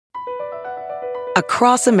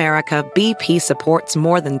Across America, BP supports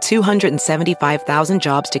more than 275,000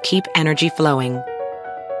 jobs to keep energy flowing.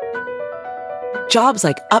 Jobs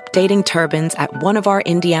like updating turbines at one of our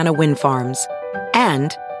Indiana wind farms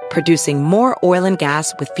and producing more oil and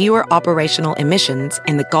gas with fewer operational emissions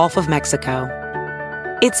in the Gulf of Mexico.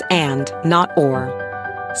 It's and, not or.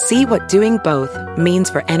 See what doing both means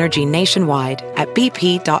for energy nationwide at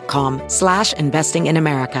bp.com/investing in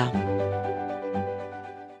America.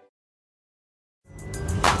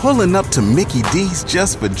 Pulling up to Mickey D's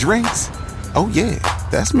just for drinks? Oh yeah,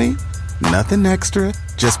 that's me. Nothing extra,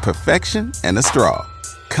 just perfection and a straw.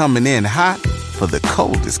 Coming in hot for the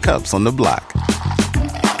coldest cups on the block.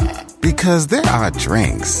 Because there are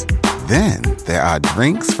drinks. Then there are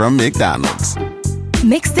drinks from McDonald's.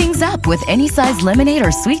 Mix things up with any size lemonade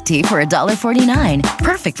or sweet tea for $1.49.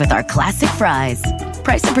 Perfect with our classic fries.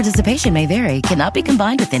 Price and participation may vary. Cannot be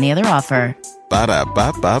combined with any other offer.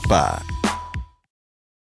 Ba-da-ba-ba-ba.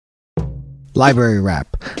 Library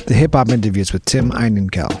Rap, the hip-hop interviews with Tim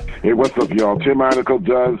Einenkel. Hey, what's up, y'all? Tim Einenkel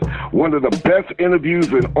does one of the best interviews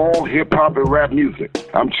in all hip-hop and rap music.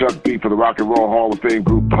 I'm Chuck B for the Rock and Roll Hall of Fame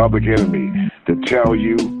group Public Enemy. To tell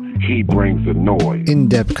you, he brings the noise.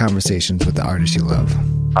 In-depth conversations with the artists you love.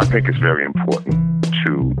 I think it's very important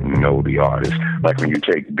to know the artist. Like when you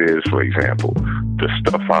take Biz, for example, the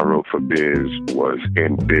stuff I wrote for Biz was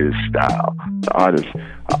in Biz style. The artist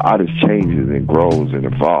changes and grows and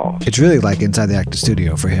evolves. It's really like Inside the Actor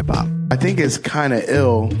Studio for hip-hop. I think it's kind of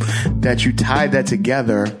ill that you tied that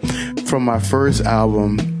together from my first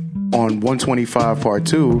album on 125 Part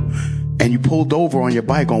 2, and you pulled over on your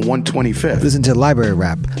bike on 125th. Listen to Library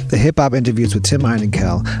Rap, the hip-hop interviews with Tim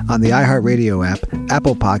Einenkel on the iHeartRadio app,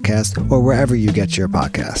 Apple Podcast, or wherever you get your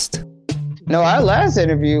podcast. No, our last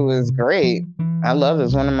interview was great. I love it.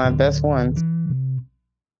 It's one of my best ones.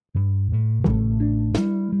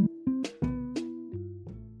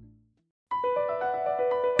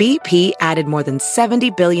 BP added more than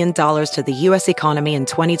 $70 billion to the U.S. economy in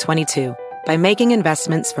 2022 by making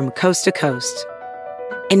investments from coast to coast.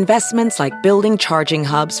 Investments like building charging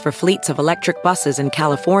hubs for fleets of electric buses in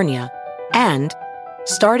California and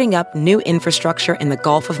starting up new infrastructure in the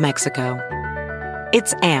Gulf of Mexico.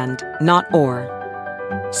 It's and, not or.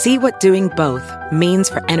 See what doing both means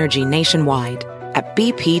for energy nationwide at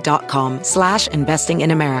bp.com/investing in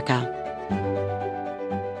America.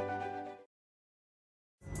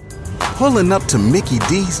 Pulling up to Mickey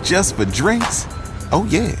D's just for drinks? Oh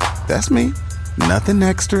yeah, that's me. Nothing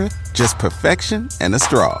extra, just perfection and a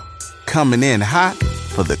straw. Coming in hot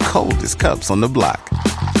for the coldest cups on the block.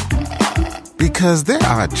 Because there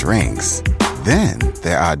are drinks. Then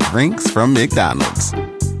there are drinks from McDonald's.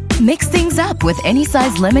 Mix things up with any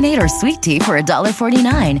size lemonade or sweet tea for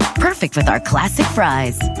 $1.49. Perfect with our classic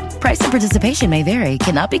fries. Price and participation may vary.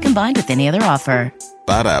 Cannot be combined with any other offer.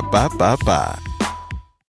 Ba-da-ba-ba-ba.